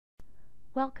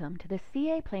Welcome to the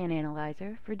CA Plan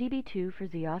Analyzer for DB2 for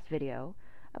ZOS video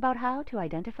about how to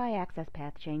identify access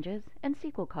path changes and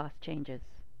SQL cost changes.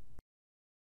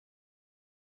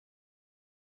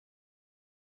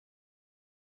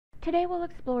 Today we'll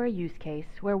explore a use case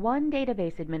where one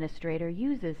database administrator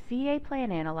uses CA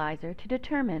Plan Analyzer to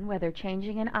determine whether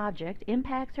changing an object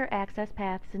impacts her access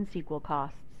paths and SQL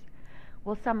costs.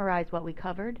 We'll summarize what we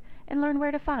covered and learn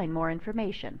where to find more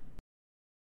information.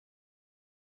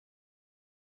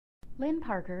 Lynn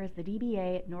Parker is the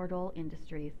DBA at Nordoll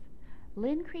Industries.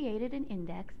 Lynn created an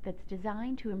index that's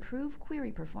designed to improve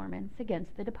query performance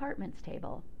against the departments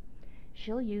table.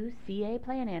 She'll use CA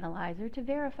Plan Analyzer to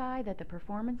verify that the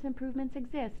performance improvements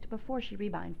exist before she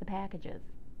rebinds the packages.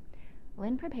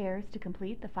 Lynn prepares to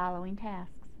complete the following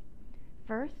tasks.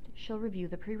 First, she'll review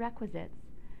the prerequisites.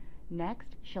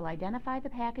 Next, she'll identify the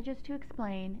packages to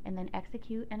explain and then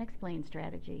execute an explain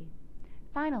strategy.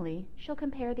 Finally, she'll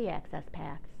compare the access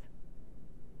paths.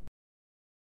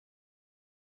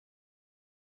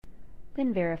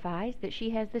 Lynn verifies that she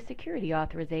has the security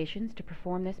authorizations to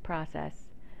perform this process.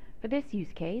 For this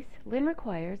use case, Lynn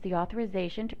requires the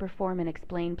authorization to perform an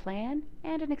explain plan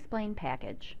and an explain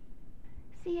package.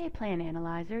 CA Plan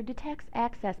Analyzer detects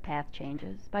access path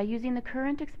changes by using the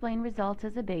current explain results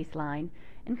as a baseline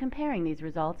and comparing these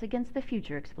results against the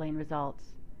future explain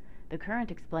results. The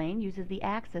current explain uses the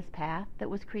access path that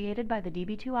was created by the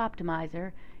DB2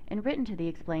 optimizer and written to the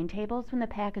explain tables when the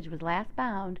package was last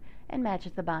bound and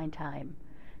matches the bind time.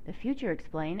 The future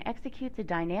explain executes a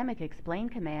dynamic explain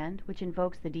command which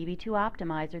invokes the DB2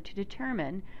 optimizer to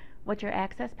determine what your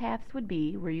access paths would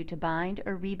be were you to bind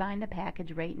or rebind the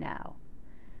package right now.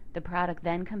 The product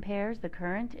then compares the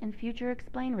current and future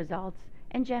explain results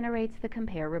and generates the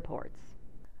compare reports.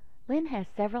 Lynn has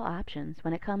several options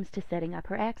when it comes to setting up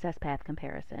her access path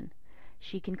comparison.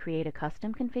 She can create a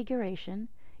custom configuration,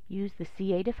 use the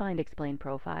CA-defined explain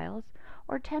profiles,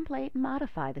 or template and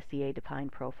modify the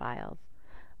CA-defined profiles.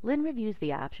 Lynn reviews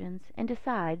the options and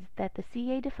decides that the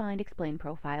CA-defined explain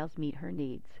profiles meet her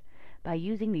needs. By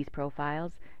using these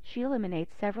profiles, she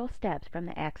eliminates several steps from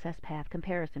the access path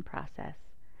comparison process.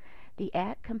 The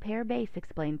 @compare base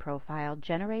explain profile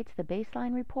generates the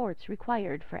baseline reports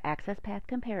required for access path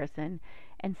comparison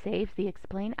and saves the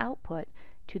explain output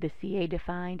to the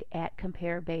CA-defined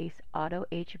 @compare base auto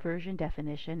H version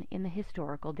definition in the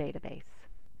historical database.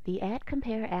 The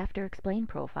 @compare after explain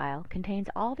profile contains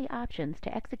all the options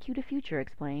to execute a future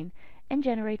explain and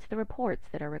generates the reports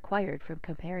that are required for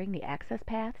comparing the access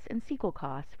paths and SQL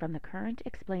costs from the current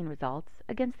explain results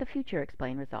against the future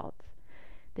explain results.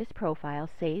 This profile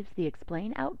saves the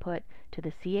explain output to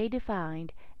the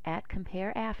CA-defined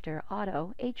 @compare after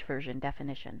auto H version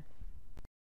definition.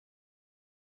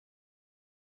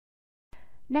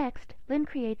 Next, Lynn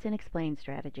creates an explain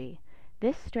strategy.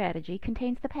 This strategy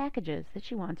contains the packages that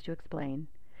she wants to explain.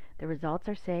 The results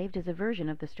are saved as a version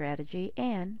of the strategy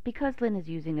and, because Lynn is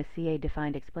using a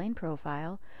CA-defined explain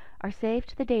profile, are saved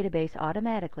to the database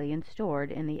automatically and stored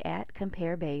in the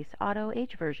 @compare base auto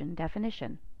H version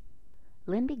definition.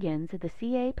 Lynn begins at the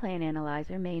CA Plan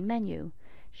Analyzer main menu.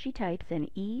 She types an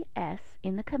ES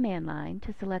in the command line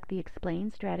to select the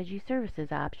Explain Strategy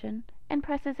Services option and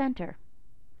presses Enter.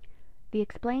 The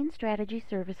Explain Strategy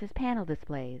Services panel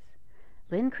displays.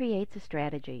 Lynn creates a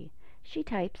strategy. She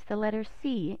types the letter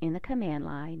C in the command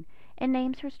line and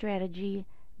names her strategy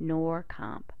NOR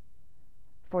Comp.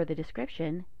 For the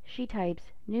description, she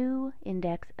types New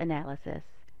Index Analysis.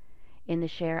 In the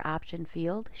Share option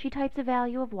field, she types a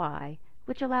value of Y,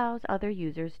 which allows other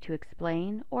users to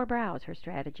explain or browse her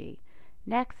strategy.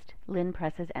 Next, Lynn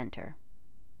presses Enter.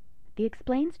 The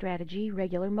Explain Strategy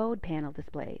Regular Mode panel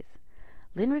displays.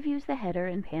 Lynn reviews the header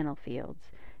and panel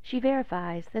fields. She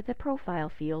verifies that the profile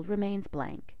field remains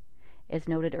blank. As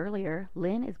noted earlier,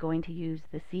 Lynn is going to use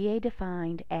the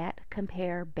CA-defined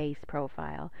 @compare base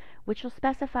profile, which she'll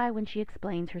specify when she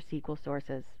explains her SQL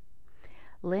sources.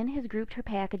 Lynn has grouped her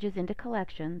packages into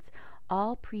collections,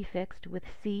 all prefixed with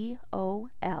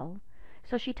COL,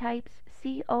 so she types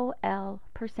COL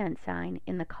 %sign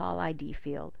in the call ID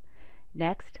field.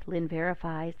 Next, Lynn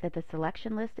verifies that the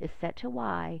selection list is set to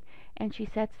Y, and she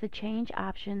sets the change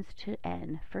options to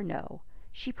N for No.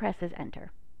 She presses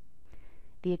Enter.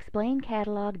 The Explain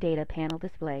Catalog Data panel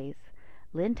displays.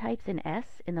 Lynn types an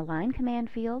S in the line command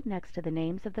field next to the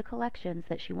names of the collections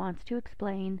that she wants to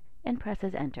explain and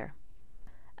presses Enter.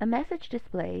 A message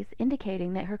displays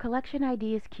indicating that her collection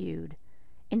ID is queued.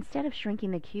 Instead of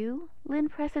shrinking the queue, Lynn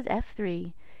presses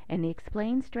F3 and the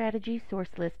Explain Strategy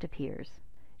source list appears.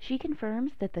 She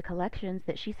confirms that the collections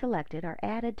that she selected are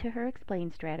added to her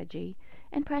Explain strategy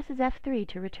and presses F3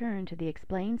 to return to the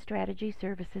Explain Strategy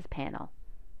Services panel.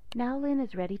 Now Lynn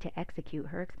is ready to execute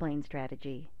her explain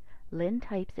strategy. Lynn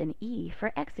types an E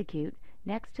for execute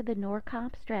next to the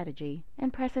NORComp strategy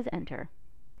and presses enter.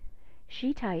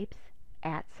 She types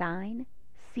 @CMPBASE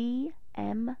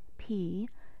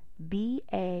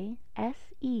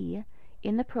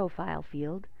in the profile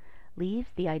field, leaves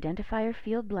the identifier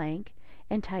field blank,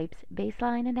 and types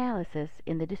baseline analysis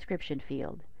in the description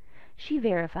field. She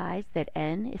verifies that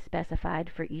N is specified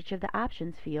for each of the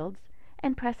options fields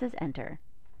and presses enter.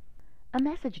 A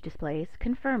message displays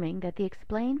confirming that the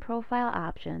explain profile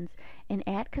options and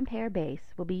 @compare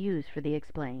base will be used for the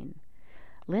explain.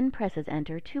 Lynn presses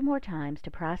enter 2 more times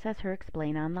to process her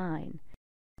explain online.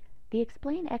 The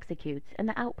explain executes and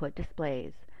the output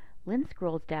displays. Lynn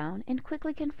scrolls down and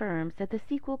quickly confirms that the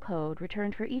SQL code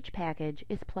returned for each package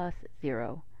is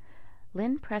 +0.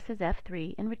 Lynn presses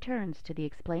F3 and returns to the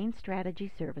Explain Strategy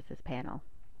Services panel.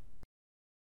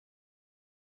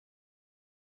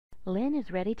 Lynn is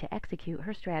ready to execute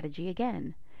her strategy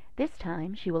again. This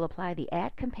time she will apply the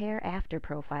 @compare after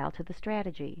profile to the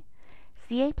strategy.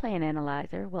 CA Plan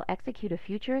Analyzer will execute a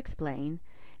future explain,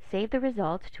 save the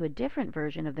results to a different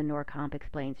version of the NORComp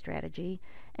explain strategy,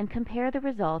 and compare the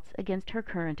results against her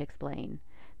current explain.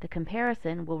 The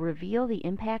comparison will reveal the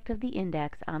impact of the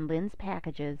index on Lynn's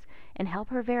packages and help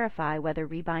her verify whether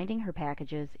rebinding her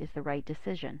packages is the right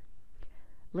decision.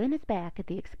 Lynn is back at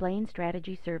the Explain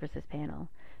Strategy Services panel.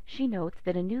 She notes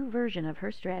that a new version of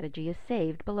her strategy is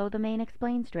saved below the main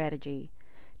explain strategy.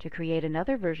 To create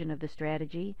another version of the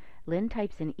strategy, Lynn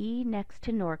types an E next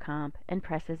to NORComp and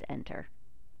presses enter.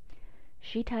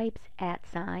 She types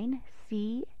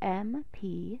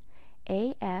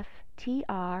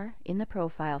 @CMPAFTR in the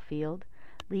profile field,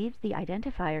 leaves the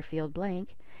identifier field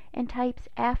blank, and types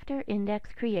after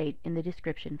index create in the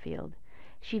description field.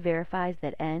 She verifies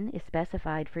that N is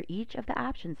specified for each of the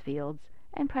options fields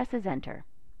and presses enter.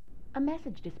 A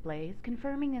message displays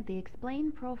confirming that the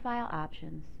explain profile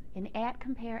options and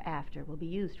 @compare after will be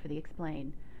used for the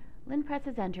explain. Lynn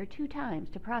presses enter 2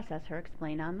 times to process her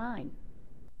explain online.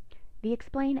 The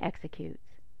explain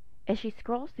executes. As she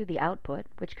scrolls through the output,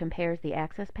 which compares the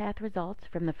access path results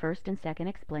from the first and second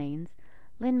explains,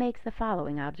 Lynn makes the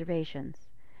following observations.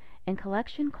 In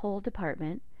Collection Coal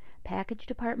Department, Package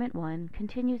Department 1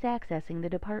 continues accessing the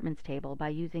departments table by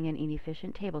using an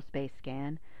inefficient tablespace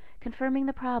scan, confirming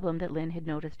the problem that Lynn had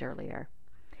noticed earlier.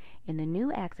 In the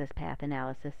new access path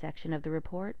analysis section of the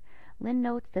report, Lynn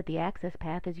notes that the access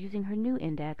path is using her new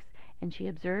index, and she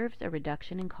observes a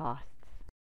reduction in costs.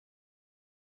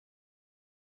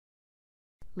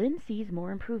 Lynn sees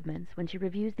more improvements when she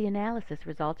reviews the analysis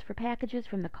results for packages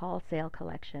from the call sale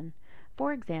collection.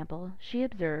 For example, she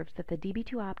observes that the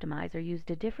DB2 optimizer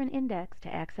used a different index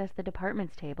to access the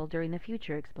departments table during the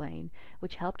future explain,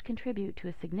 which helped contribute to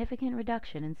a significant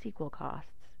reduction in SQL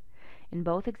costs. In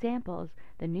both examples,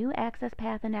 the new access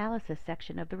path analysis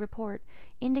section of the report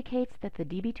indicates that the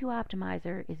DB2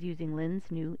 optimizer is using Lynn's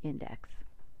new index.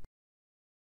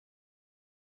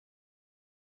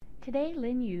 Today,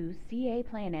 Lynn used CA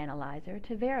Plan Analyzer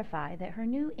to verify that her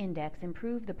new index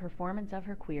improved the performance of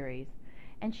her queries,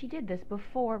 and she did this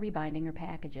before rebinding her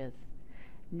packages.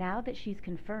 Now that she's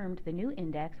confirmed the new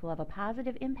index will have a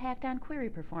positive impact on query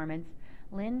performance,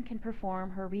 Lynn can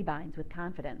perform her rebinds with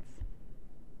confidence.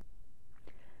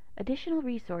 Additional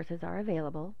resources are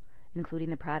available,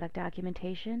 including the product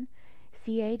documentation,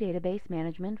 CA database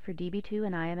management for DB2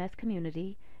 and IMS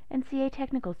community, and CA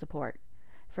technical support.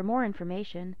 For more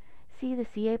information, see the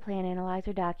CA Plan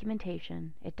Analyzer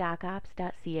documentation at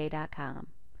docops.ca.com.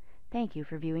 Thank you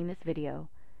for viewing this video.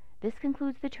 This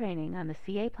concludes the training on the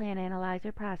CA Plan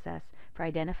Analyzer process for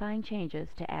identifying changes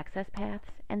to access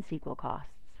paths and SQL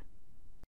costs.